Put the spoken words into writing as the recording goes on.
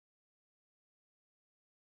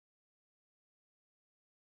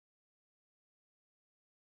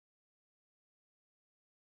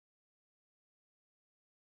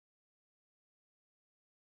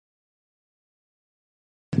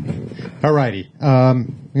All righty.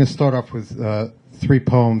 I'm going to start off with 3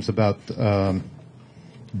 poems about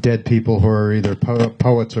dead people who are either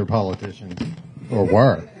poets or politicians, or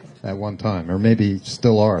were at one time, or maybe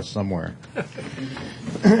still are somewhere.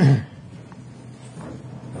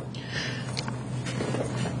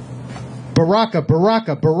 Baraka,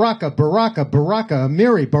 Baraka, Baraka, Baraka, Baraka,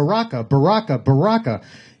 Amiri, Baraka, Baraka, Baraka.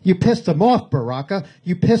 You pissed him off, Baraka.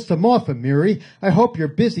 You pissed him off, Amiri. I hope you're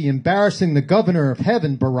busy embarrassing the governor of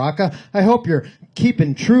heaven, Baraka. I hope you're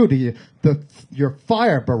keeping true to your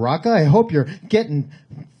fire, Baraka. I hope you're getting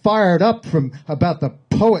fired up about the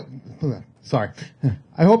poet. Sorry.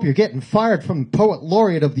 I hope you're getting fired from the poet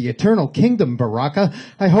laureate of the eternal kingdom, Baraka.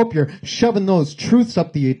 I hope you're shoving those truths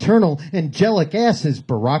up the eternal angelic asses,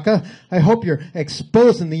 Baraka. I hope you're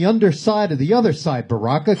exposing the underside of the other side,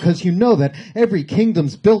 Baraka, because you know that every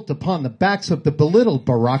kingdom's built upon the backs of the belittled,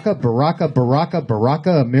 Baraka, Baraka, Baraka, Baraka,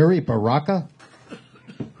 Amiri, Baraka.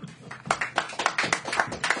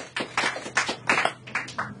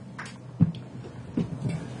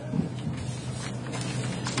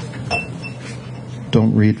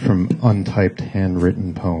 Don't read from untyped,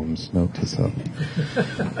 handwritten poems. Note to self.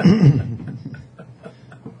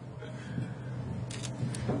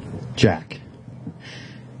 Jack.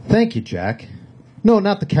 Thank you, Jack. No,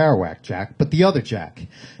 not the Kerouac Jack, but the other Jack.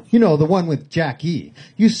 You know, the one with Jack E.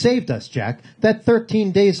 You saved us, Jack. That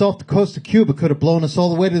 13 days off the coast of Cuba could have blown us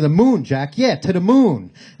all the way to the moon, Jack. Yeah, to the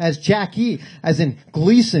moon. As Jack E., as in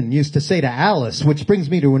Gleason used to say to Alice, which brings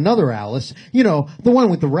me to another Alice. You know, the one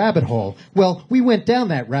with the rabbit hole. Well, we went down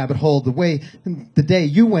that rabbit hole the day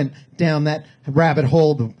you went down that rabbit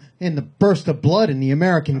hole in the burst of blood in the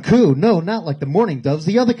American coup. No, not like the Mourning Doves,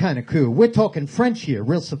 the other kind of coup. We're talking French here,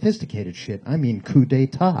 real sophisticated shit. I mean coup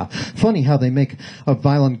d'etat. Funny how they make a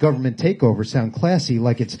violent government takeover sound classy,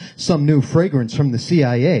 like it's some new fragrance from the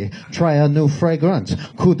CIA. Try a new fragrance.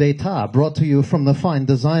 Coup d'etat, brought to you from the fine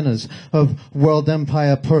designers of World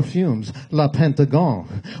Empire Perfumes, La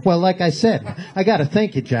Pentagon. Well, like I said, I gotta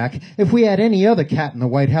thank you, Jack. If we had any other cat in the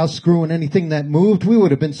White House screwing anything that moved, we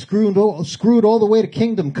would have been screwed all the way to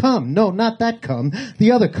Kingdom Come. No, not that come.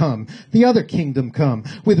 The other come. The other kingdom come.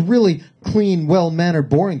 With really clean, well-mannered,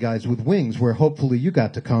 boring guys with wings, where hopefully you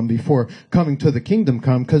got to come before coming to the kingdom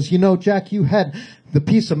come. Because, you know, Jack, you had the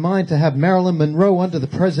peace of mind to have Marilyn Monroe under the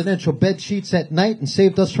presidential bed sheets at night and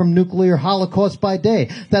saved us from nuclear holocaust by day.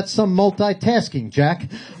 That's some multitasking, Jack.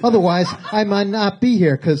 Otherwise, I might not be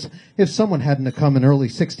here, because if someone hadn't have come in early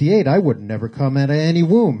 68, I would never come out of any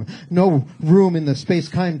womb. No room in the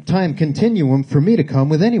space-time continuum for me to come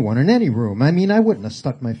with anyone in any room. I mean, I wouldn't have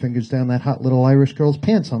stuck my fingers down that hot little Irish girl's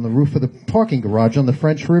pants on the roof of the parking garage on the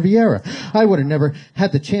French Riviera. I would have never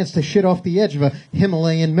had the chance to shit off the edge of a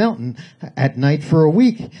Himalayan mountain at night for a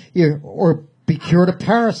week, or be cured of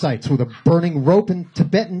parasites with a burning rope and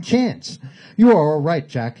Tibetan chants. You are all right,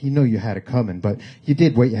 Jack. You know you had it coming, but you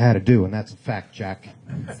did what you had to do, and that's a fact, Jack.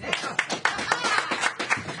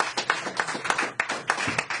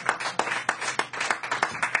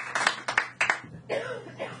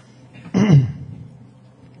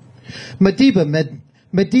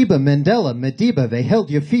 Madiba, Mandela, Madiba, they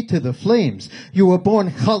held your feet to the flames. You were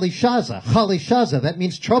born Khalishaza, Khalishaza, that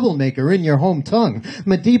means troublemaker in your home tongue.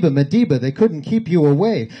 Madiba, Madiba, they couldn't keep you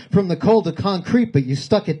away from the colder concrete, but you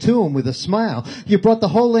stuck it to them with a smile. You brought the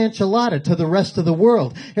whole enchilada to the rest of the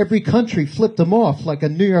world. Every country flipped them off like a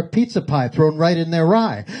New York pizza pie thrown right in their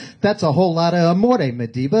eye. That's a whole lot of amore,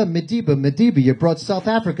 Madiba, Madiba, Madiba. You brought South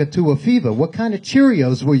Africa to a fever. What kind of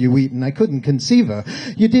Cheerios were you eating? I couldn't conceive her.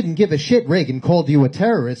 You didn't give a shit Reagan called you a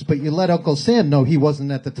terrorist, but you let Uncle Sam know he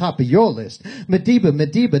wasn't at the top of your list. Madiba,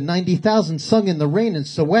 Madiba, 90,000 sung in the rain in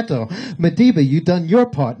Soweto. Madiba, you done your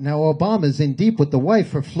part. Now Obama's in deep with the wife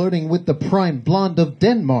for flirting with the prime blonde of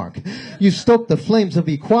Denmark. You stoked the flames of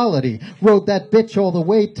equality, rode that bitch all the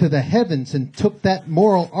way to the heavens, and took that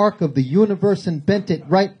moral arc of the universe and bent it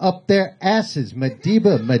right up their asses.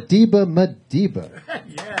 Madiba, Madiba, Madiba.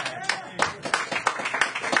 Yeah.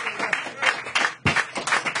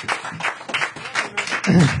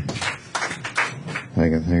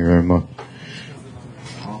 Thank you very much.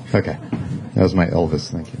 Okay, that was my Elvis.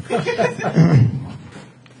 Thank you.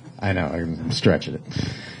 I know, I'm stretching it.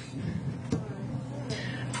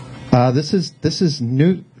 This is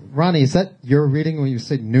new. Ronnie, is that your reading when you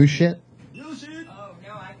say new shit? New shit. Oh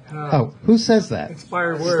no, oh, who says that?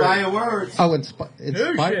 Inspired words. Inspired words. Oh, new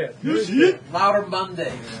shit. New shit. Louder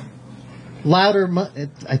Monday.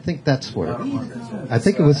 I think that's what it is. I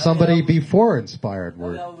think it was somebody before Inspired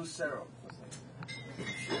Word.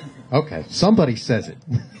 Okay, somebody says it.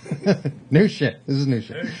 New shit. This is new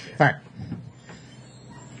shit. All right.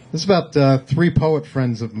 This is about 3 poet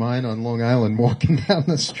friends of mine on Long Island walking down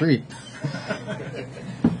the street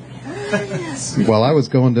while I was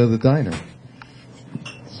going to the diner.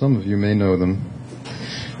 Some of you may know them.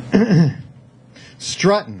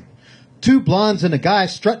 Strutting. 2 blondes and a guy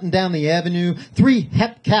strutting down the avenue, 3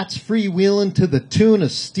 hep cats freewheeling to the tune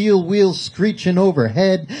of steel wheels screeching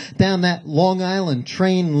overhead down that Long Island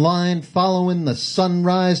train line, following the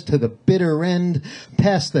sunrise to the bitter end,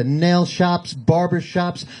 past the nail shops, barber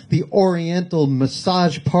shops, the oriental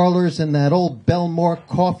massage parlors, and that old Belmore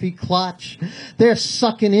coffee clutch. They're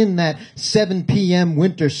sucking in that 7 p.m.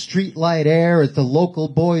 winter streetlight air as the local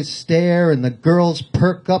boys stare and the girls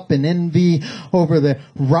perk up in envy over the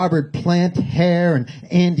Robert Plant hair and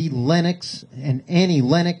Annie Lennox,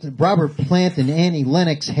 Robert Plant and Annie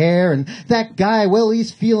Lennox hair, and that guy, well,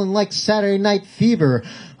 he's feeling like Saturday Night Fever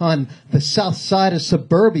on the south side of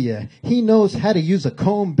suburbia. He knows how to use a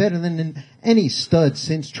comb better than any stud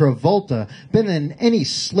since Travolta, better than any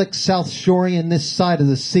slick South Shorean this side of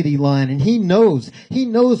the city line, and he knows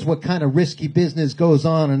what kind of risky business goes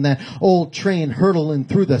on in that old train hurtling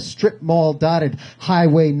through the strip mall dotted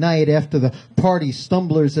highway night after the party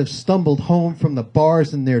stumblers have stumbled home from the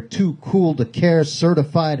bars in their too cool to care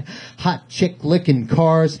certified hot chick licking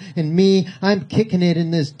cars, and me, I'm kicking it in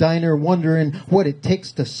this diner wondering what it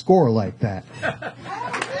takes to score like that.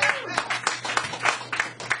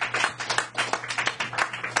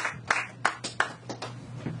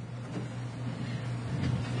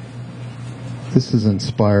 This is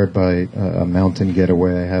inspired by a mountain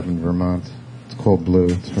getaway I have in Vermont. It's called Blue.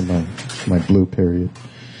 It's from my blue period.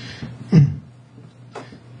 That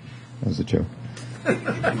was a joke.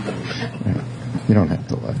 You don't have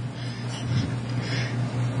to laugh.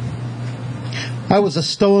 I was a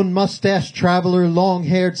stone-mustached traveler,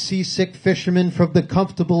 long-haired, seasick fisherman from the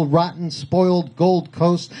comfortable, rotten, spoiled Gold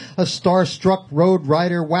Coast, a star-struck road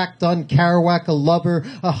rider, whacked on Kerouac, a lover,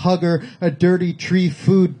 a hugger, a dirty tree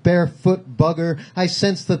food, barefoot bugger. I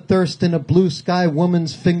sensed the thirst in a blue-sky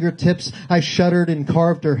woman's fingertips. I shuddered and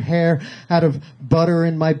carved her hair out of butter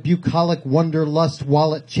in my bucolic wanderlust,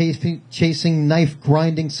 wallet chasing,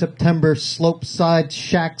 knife-grinding September, slope-side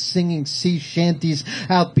shack singing sea shanties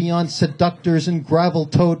out beyond seductors and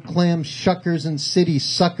gravel-toed clam shuckers and city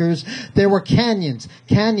suckers. There were canyons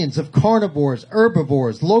of carnivores,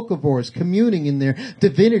 herbivores, locavores communing in their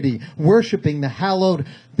divinity, worshipping the hallowed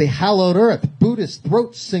earth. Buddhist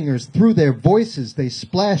throat singers, through their voices they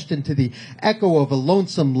splashed into the echo of a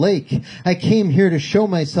lonesome lake. I came here to show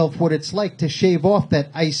myself what it's like to shave off that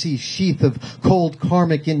icy sheath of cold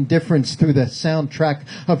karmic indifference through the soundtrack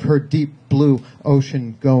of her deep blue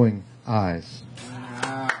ocean-going eyes.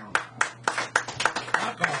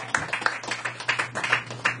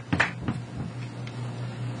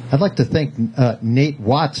 I'd like to thank Nate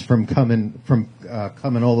Watts from coming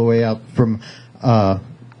all the way out from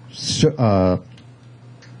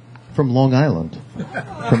Long Island,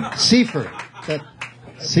 from Seaford,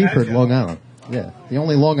 Seaford, Long Island. Yeah, the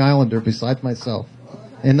only Long Islander besides myself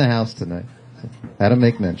in the house tonight. Had to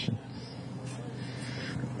make mention.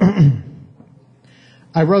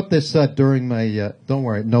 I wrote this during my. Don't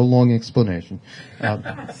worry, no long explanation.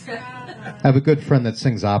 I have a good friend that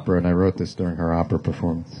sings opera, and I wrote this during her opera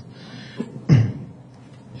performance.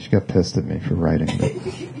 She got pissed at me for writing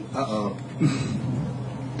it. Uh-oh.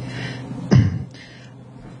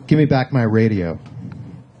 Give me back my radio.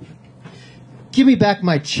 Give me back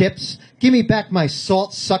my chips. Give me back my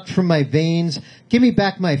salt sucked from my veins. Give me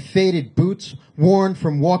back my faded boots, worn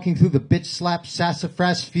from walking through the bitch-slapped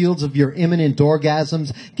sassafras fields of your imminent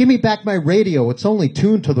orgasms. Give me back my radio. It's only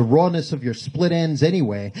tuned to the rawness of your split ends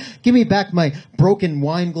anyway. Give me back my broken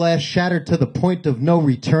wine glass shattered to the point of no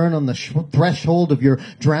return on the threshold of your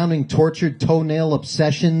drowning, tortured toenail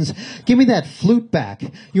obsessions. Give me that flute back.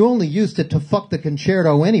 You only used it to fuck the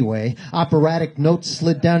concerto anyway. Operatic notes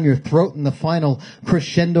slid down your throat in the final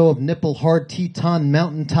crescendo of nipple-hard Teton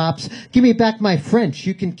mountaintops. Give me back my French.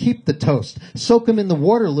 You can keep the toast. Soak him in the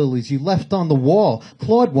water lilies you left on the wall.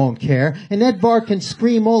 Claude won't care, and Edvard can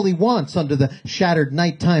scream all he wants under the shattered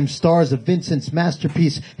nighttime stars of Vincent's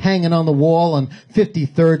masterpiece hanging on the wall on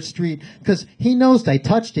 53rd Street, because he knows I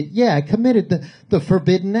touched it. Yeah, I committed the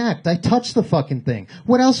forbidden act. I touched the fucking thing.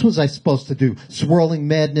 What else was I supposed to do? Swirling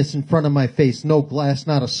madness in front of my face, no glass,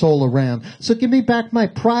 not a soul around. So give me back my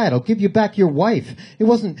pride. I'll give you back your wife. It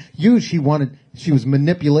wasn't you she was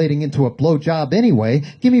manipulating into a blowjob anyway.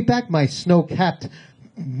 Give me back my snow-capped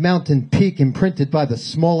mountain peak imprinted by the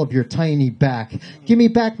small of your tiny back. Give me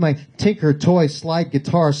back my Tinker Toy slide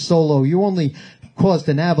guitar solo. You only caused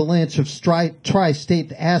an avalanche of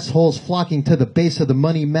tri-state assholes flocking to the base of the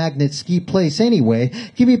money magnet ski place anyway.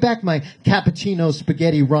 Give me back my cappuccino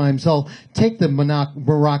spaghetti rhymes. I'll take the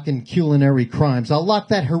Moroccan culinary crimes. I'll lock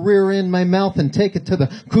that Herrera in my mouth and take it to the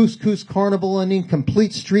Couscous Carnival on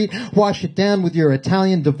Incomplete Street. Wash it down with your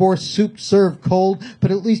Italian divorce soup served cold,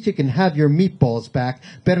 but at least you can have your meatballs back.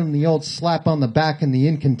 Better than the old slap on the back and the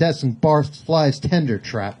incandescent barflies tender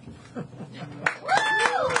trap.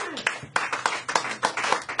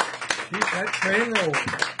 Keep that train rolling.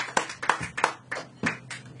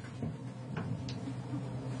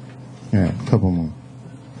 Yeah, a couple more.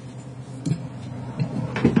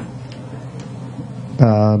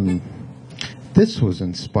 This was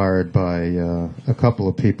inspired by a couple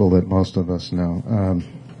of people that most of us know.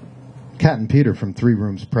 Kat and Peter from Three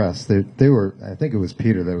Rooms Press. They were, I think it was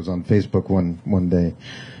Peter that was on Facebook one day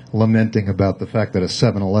lamenting about the fact that a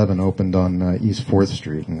 7-Eleven opened on East 4th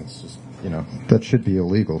Street, and it's just, that should be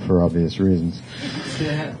illegal for obvious reasons.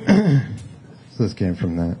 So this came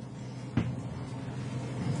from that.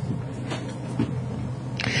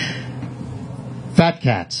 Fat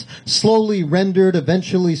cats, slowly rendered,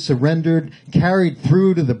 eventually surrendered, carried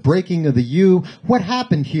through to the breaking of the U. What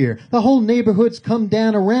happened here? The whole neighborhood's come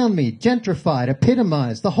down around me, gentrified,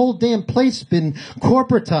 epitomized. The whole damn place been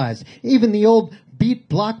corporatized. Even the old beat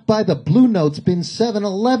blocked by the blue notes been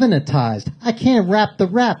 7-Elevenatized. I can't rap the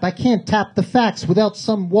rap. I can't tap the facts without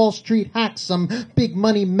some Wall Street hack, some big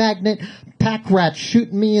money magnet pack rat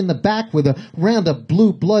shooting me in the back with a round of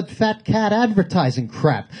blue blood fat cat advertising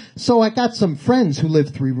crap. So I got some friends who live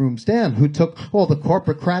 3 rooms down who took all the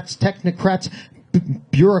corporate-crats, technocrats,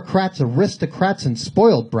 bureaucrats, aristocrats, and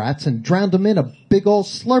spoiled brats and drowned them in a big old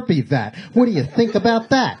Slurpee vat. What do you think about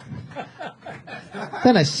that?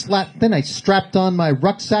 Then I strapped on my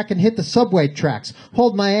rucksack and hit the subway tracks,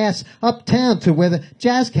 hauled my ass uptown to where the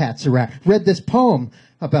jazz cats are at, read this poem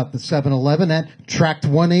about the 7-Eleven at tract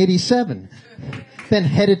 187. Then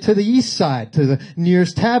headed to the east side, to the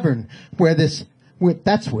nearest tavern, that's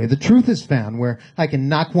where the truth is found, where I can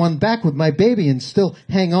knock one back with my baby and still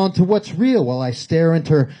hang on to what's real while I stare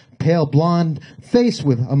into her pale blonde face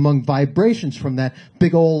among vibrations from that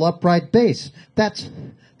big old upright bass.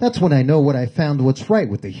 That's when I know what I found what's right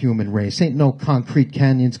with the human race. Ain't no concrete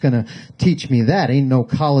canyon's gonna teach me that. Ain't no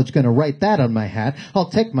college gonna write that on my hat. I'll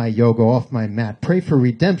take my yoga off my mat, pray for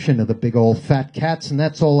redemption of the big old fat cats, and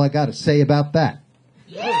that's all I gotta say about that.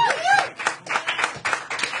 Yeah.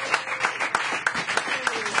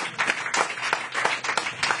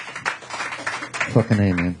 Fucking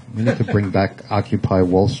A, man. We need to bring back Occupy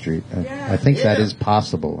Wall Street. I think that is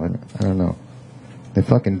possible. I don't know. They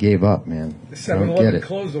fucking gave up, man. The 7-Eleven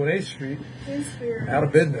closed on 8th Street. Out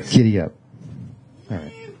of business. Giddy up. All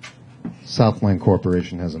right. Southland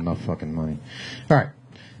Corporation has enough fucking money. All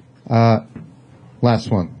right. Last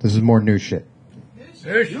one. This is more new shit.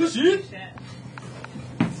 New shit?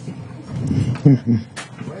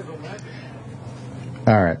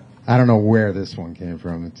 All right. I don't know where this one came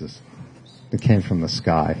from. It came from the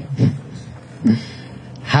sky.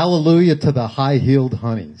 Hallelujah to the high-heeled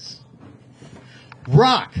honeys.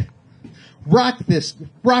 Rock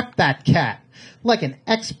that cat, like an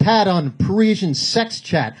expat on Parisian sex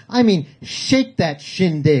chat. I mean, shake that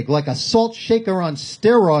shindig like a salt shaker on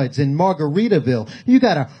steroids in Margaritaville. You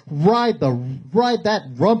gotta ride that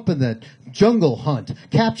rump in the jungle hunt.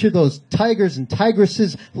 Capture those tigers and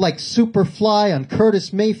tigresses like Superfly on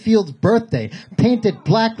Curtis Mayfield's birthday. Paint it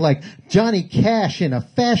black like Johnny Cash in a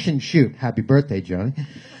fashion shoot. Happy birthday, Johnny.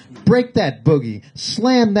 Break that boogie.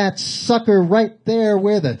 Slam that sucker right there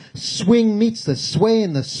where the swing meets the sway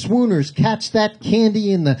and the swooners catch that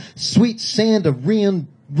candy in the sweet sand of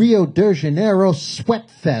Rio de Janeiro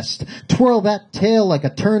sweat fest. Twirl that tail like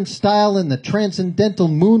a turnstile in the transcendental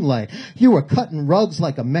moonlight. You were cutting rugs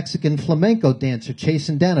like a Mexican flamenco dancer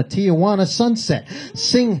chasing down a Tijuana sunset.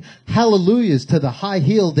 Sing hallelujahs to the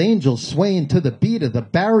high-heeled angels swaying to the beat of the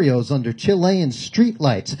barrios under Chilean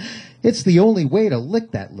streetlights. It's the only way to lick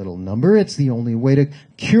that little number. It's the only way to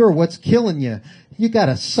cure what's killing you. You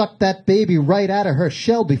gotta suck that baby right out of her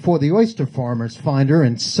shell before the oyster farmers find her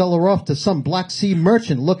and sell her off to some Black Sea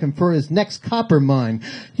merchant looking for his next copper mine.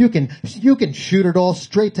 You can shoot it all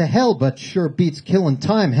straight to hell, but sure beats killing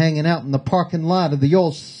time hanging out in the parking lot of the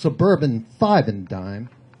old suburban 5 and dime.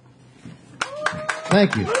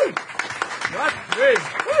 Thank you. That's great.